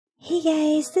Hey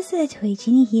guys, this is Toy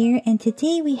Genie here, and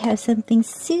today we have something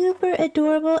super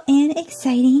adorable and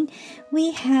exciting. We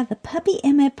have a puppy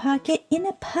in my pocket in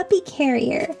a puppy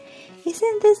carrier.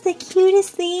 Isn't this the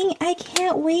cutest thing? I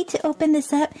can't wait to open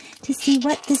this up to see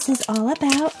what this is all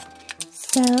about.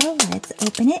 So let's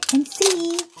open it and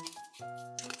see.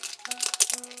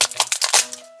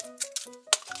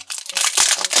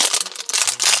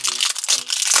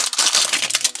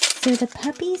 So the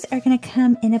puppies are going to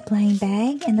come in a blind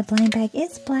bag, and the blind bag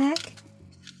is black.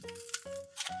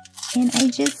 And I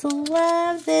just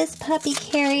love this puppy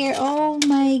carrier. Oh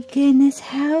my goodness,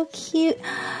 how cute.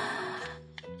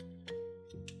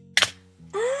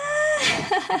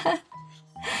 Ah!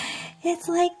 It's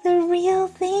like the real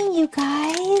thing, you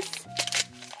guys.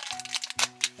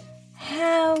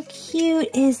 How cute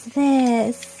is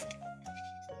this?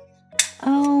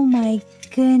 Oh my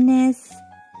goodness.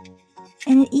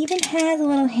 And it even has a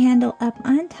little handle up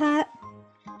on top.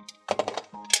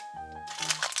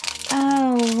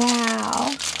 Oh,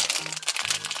 wow.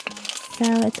 So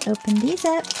let's open these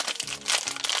up.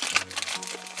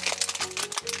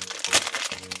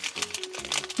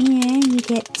 And you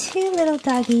get two little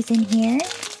doggies in here.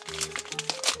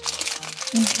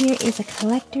 And here is a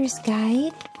collector's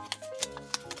guide.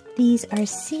 These are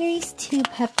Series 2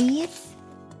 puppies.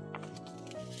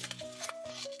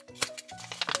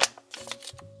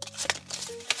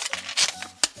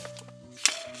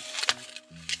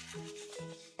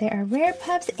 There are rare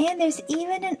pups, and there's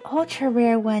even an ultra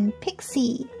rare one,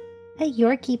 Pixie, a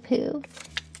Yorkie poo.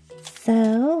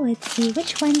 So let's see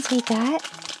which ones we got.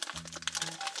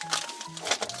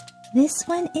 This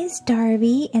one is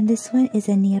Darby, and this one is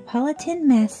a Neapolitan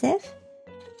Mastiff.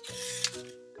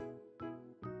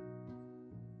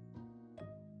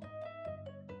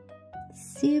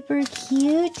 Super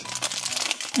cute.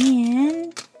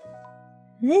 And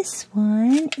this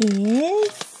one is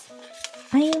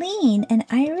Eileen, an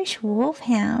Irish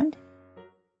wolfhound.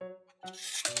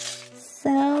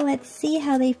 So let's see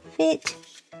how they fit.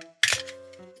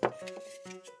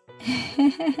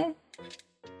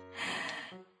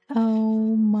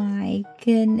 Oh my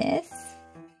goodness.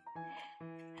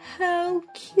 How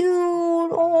cute.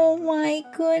 Oh my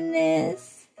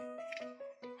goodness.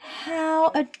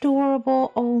 How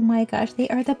adorable. Oh my gosh, they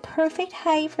are the perfect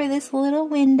height for this little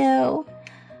window.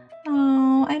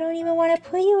 Oh, I don't even want to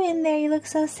put you in there. You look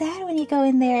so sad when you go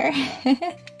in there.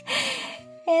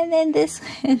 And then this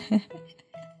one.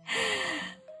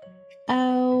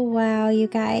 Oh, wow, you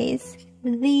guys.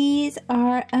 These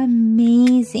are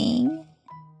amazing.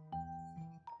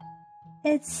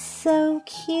 It's so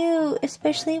cute,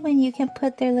 especially when you can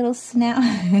put their little snout.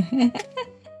 Ah,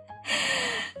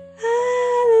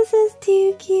 this is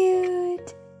too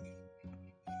cute.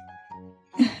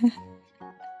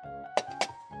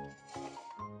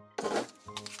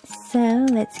 So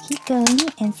let's keep going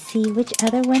and see which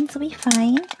other ones we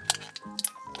find.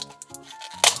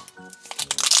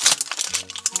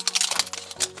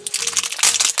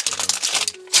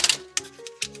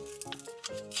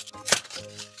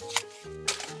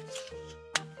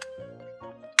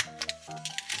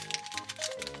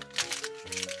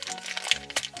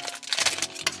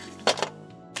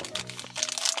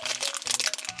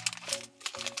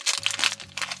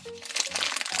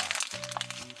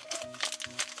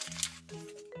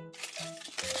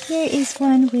 Here is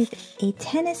one with a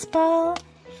tennis ball,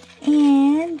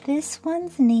 and this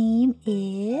one's name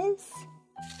is,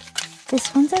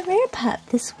 this one's a rare pup.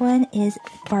 This one is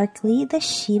Barkley the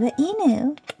Shiba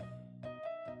Inu.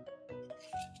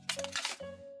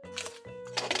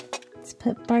 Let's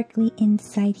put Barkley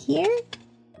inside here.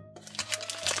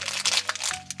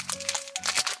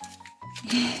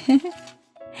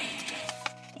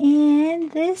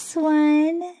 And this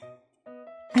one,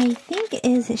 I think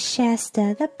is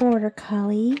Shasta, the Border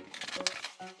Collie.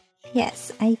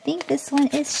 Yes, I think this one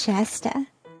is Shasta.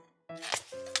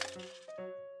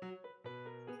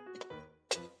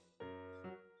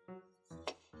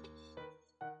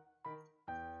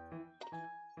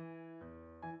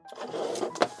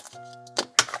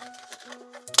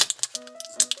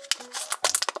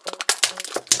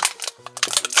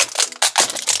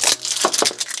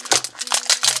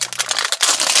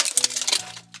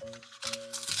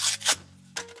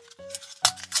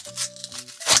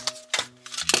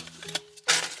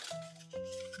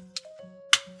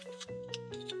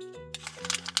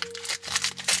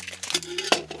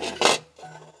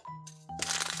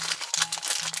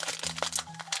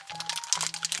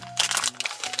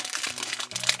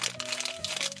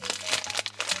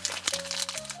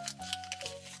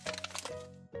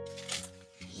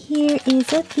 Here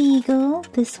is a beagle.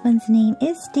 This one's name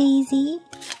is Daisy.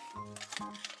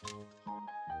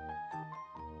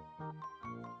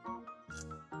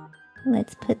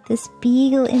 Let's put this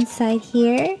beagle inside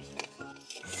here.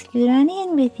 Scoot on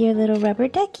in with your little rubber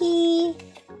ducky.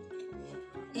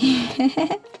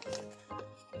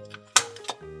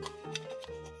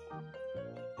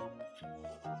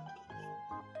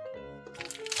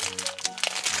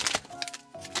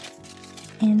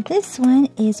 And this one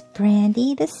is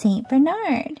Brandy the Saint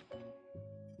Bernard.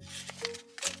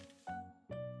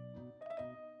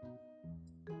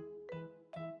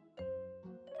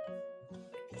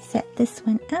 Set this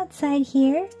one outside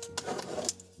here.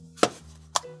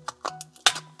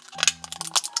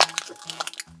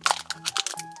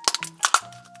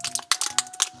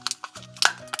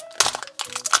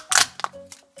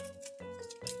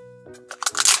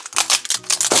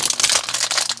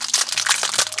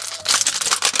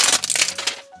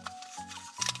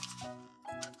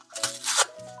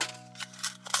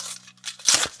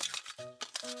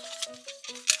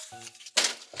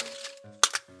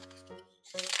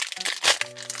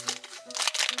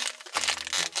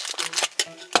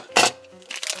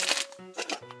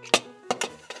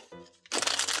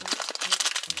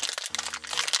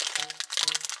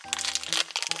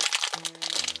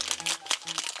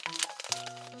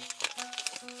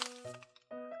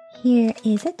 Here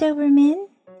is a Doberman,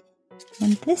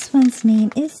 and this one's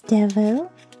name is Devo.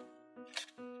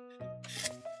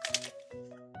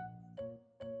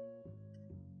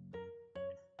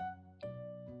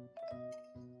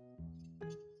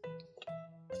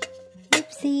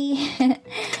 Oopsie.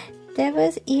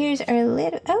 Devo's ears are a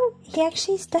little... Oh, he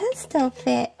actually does still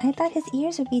fit. I thought his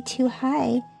ears would be too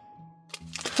high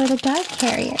for the dog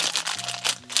carrier.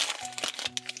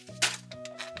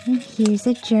 And here's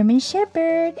a German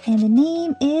Shepherd, and the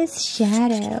name is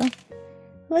Shadow.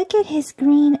 Look at his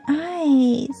green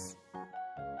eyes.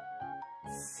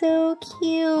 So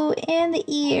cute, and the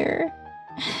ear.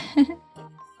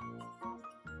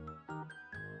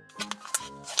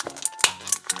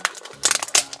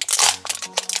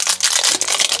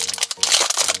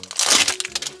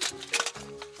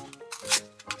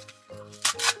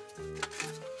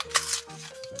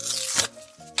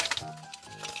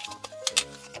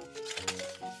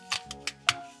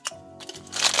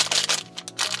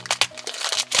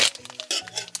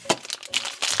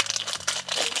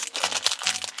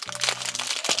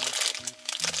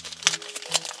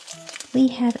 We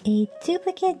have a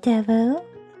duplicate Devo,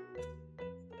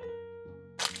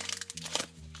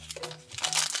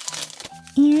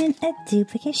 and a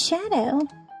duplicate Shadow.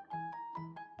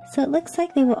 So it looks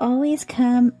like they will always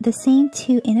come the same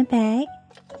two in a bag.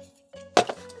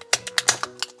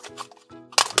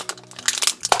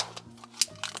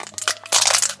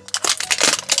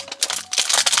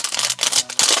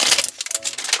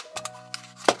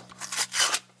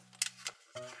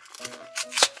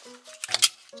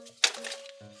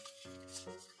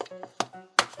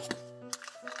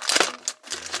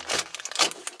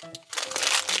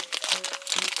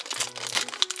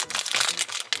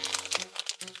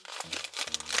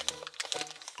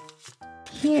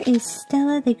 Here is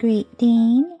Stella the Great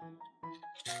Dane.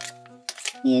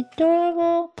 The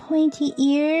adorable pointy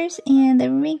ears and the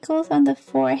wrinkles on the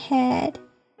forehead.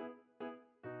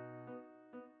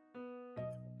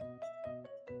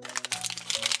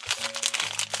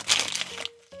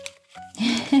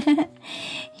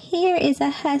 Here is a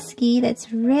husky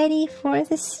that's ready for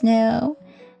the snow.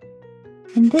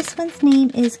 And this one's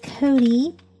name is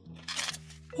Cody.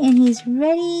 And he's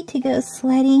ready to go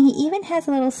sledding. He even has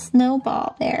a little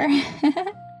snowball there.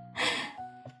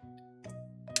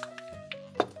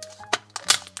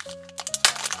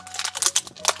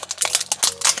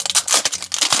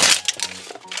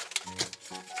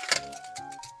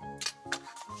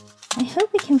 I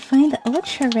hope we can find the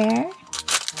Ultra Rare.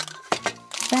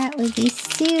 That would be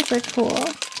super cool.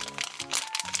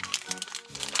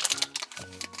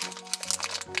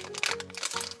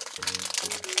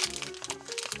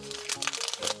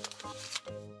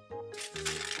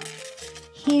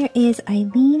 Here is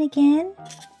Eileen again.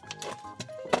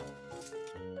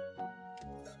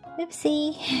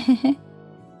 Oopsie.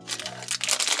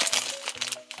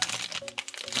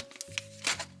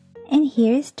 And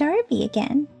here's Darby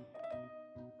again.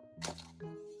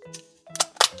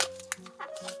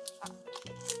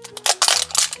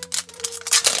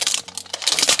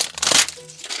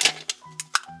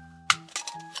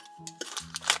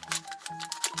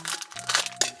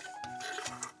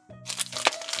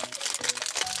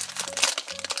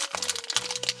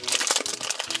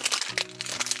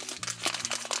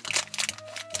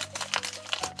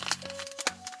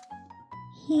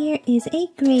 Here is a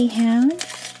greyhound,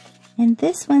 and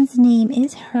this one's name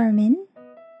is Herman.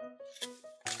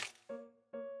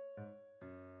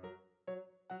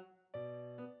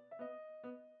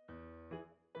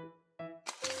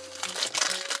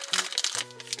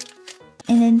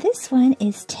 And then this one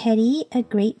is Teddy, a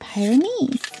Great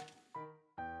Pyrenees.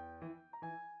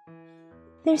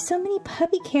 There's so many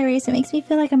puppy carriers, it makes me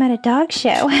feel like I'm at a dog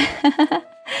show.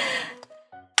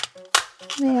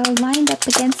 They all lined up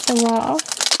against the wall.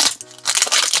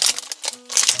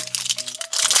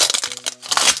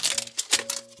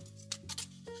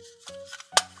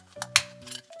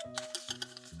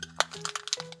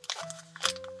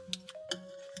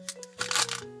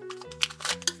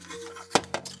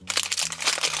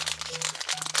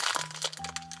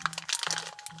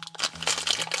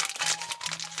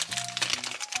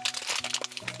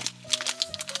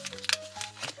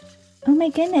 Oh my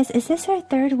goodness, is this our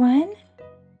third one?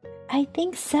 I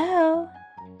think so.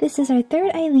 This is our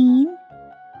third Eileen.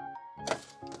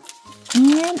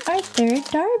 And our third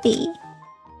Darby.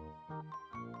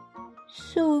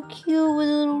 So cute with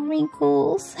little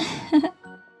wrinkles.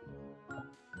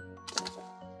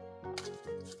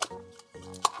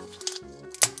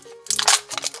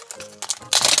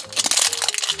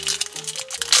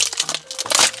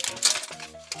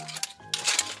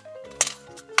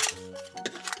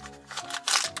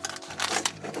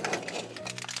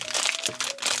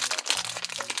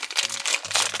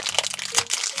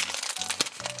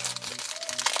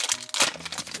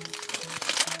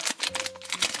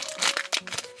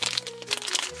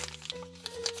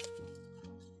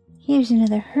 Here's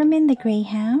another Herman the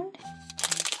Greyhound.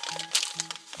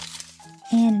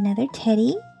 And another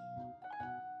Teddy.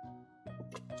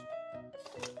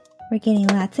 We're getting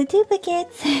lots of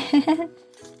duplicates.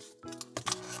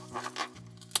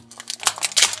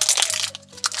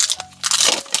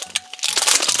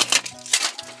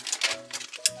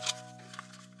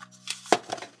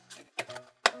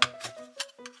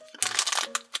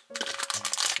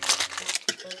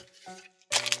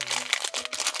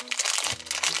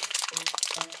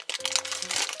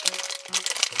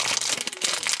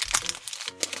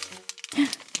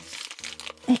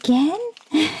 Again?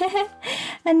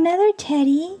 Another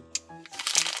Teddy.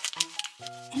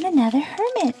 And another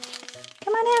Hermit.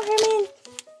 Come on out, Herman.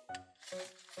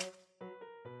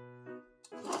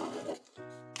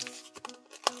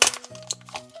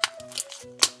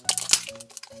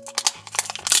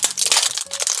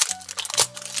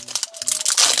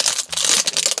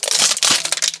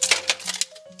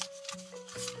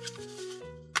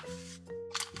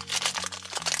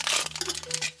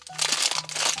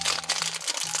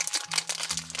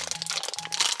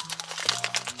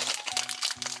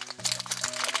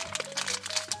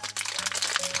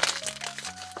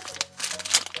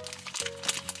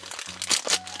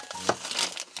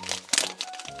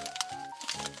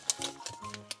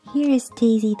 Here is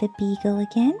Daisy the Beagle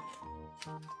again.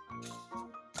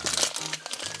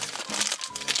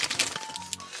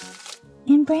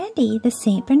 And Brandy the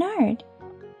Saint Bernard.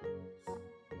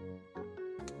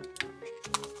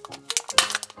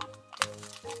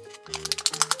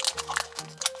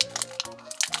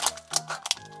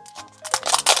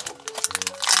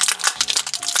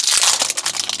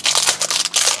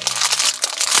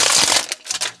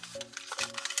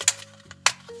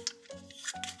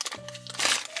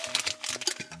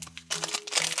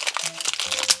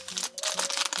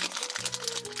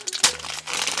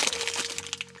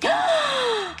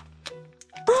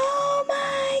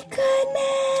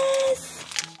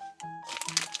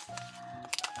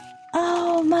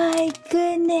 Oh my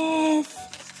goodness!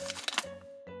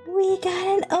 We got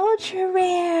an ultra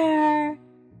rare!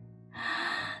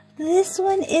 This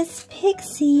one is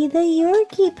Pixie the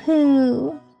Yorkie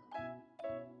Poo!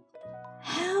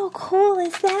 How cool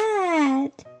is that?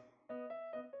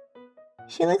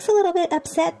 She looks a little bit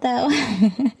upset though.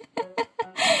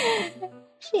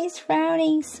 She's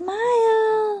frowning.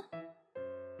 Smile!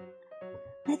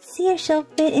 Let's see if she'll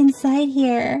fit inside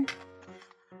here.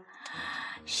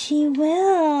 She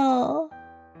will.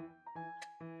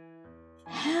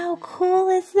 How cool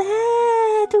is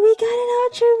that? We got an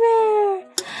ultra rare.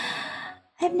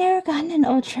 I've never gotten an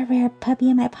ultra rare puppy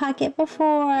in my pocket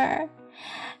before.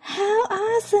 How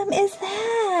awesome is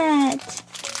that?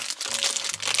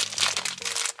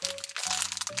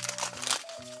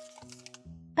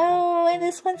 Oh, and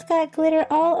this one's got glitter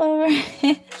all over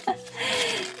it.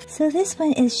 So this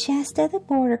one is Shasta the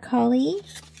Border Collie.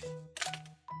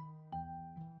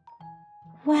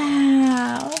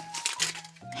 Wow!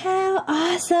 How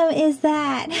awesome is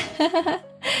that?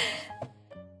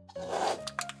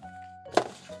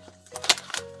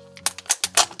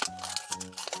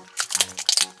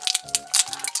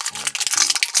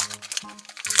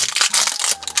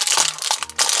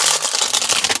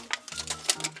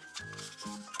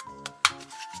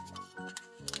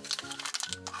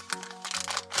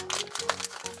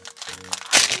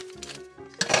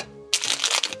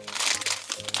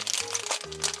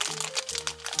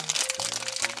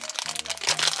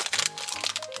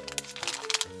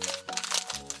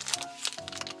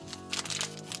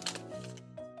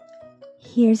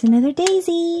 Here's another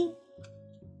daisy.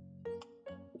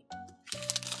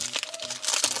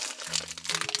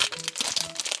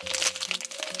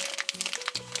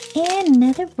 And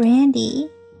another brandy.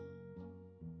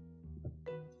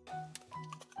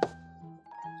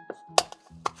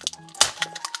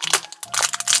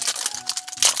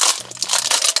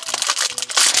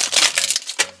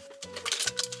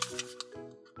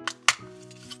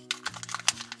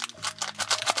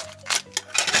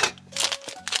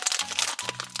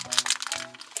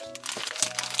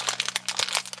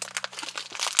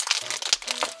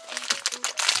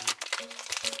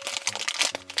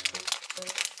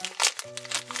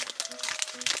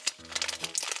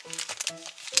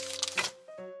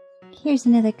 Here's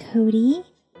another Cody.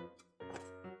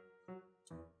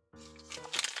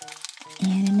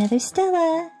 And another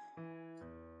Stella.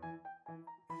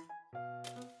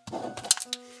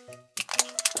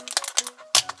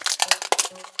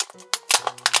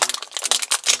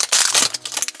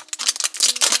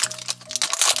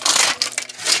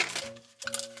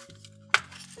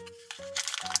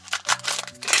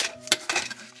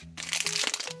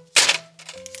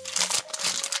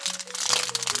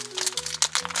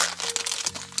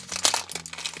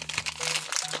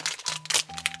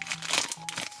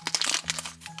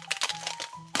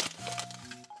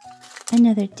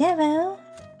 Another Devo,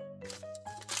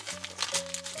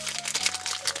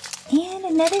 and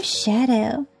another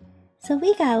Shadow. So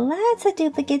we got lots of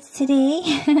duplicates today,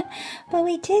 but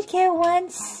we did get one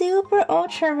super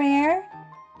ultra rare.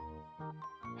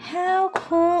 How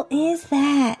cool is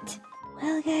that?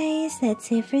 Well guys,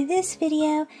 that's it for this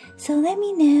video. So let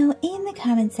me know in the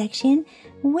comment section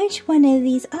which one of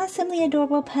these awesomely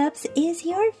adorable pups is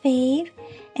your fave,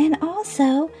 and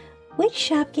also which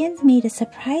Shopkins made a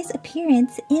surprise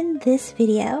appearance in this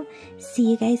video.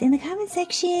 See you guys in the comment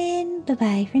section.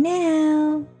 Bye-bye for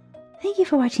now. Thank you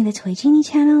for watching the Toy Genie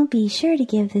channel. Be sure to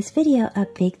give this video a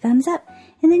big thumbs up.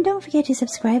 And then don't forget to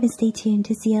subscribe and stay tuned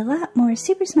to see a lot more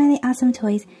super smiley awesome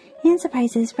toys and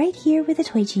surprises right here with the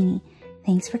Toy Genie.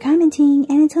 Thanks for commenting,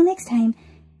 and until next time,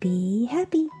 be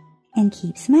happy and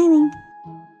keep smiling.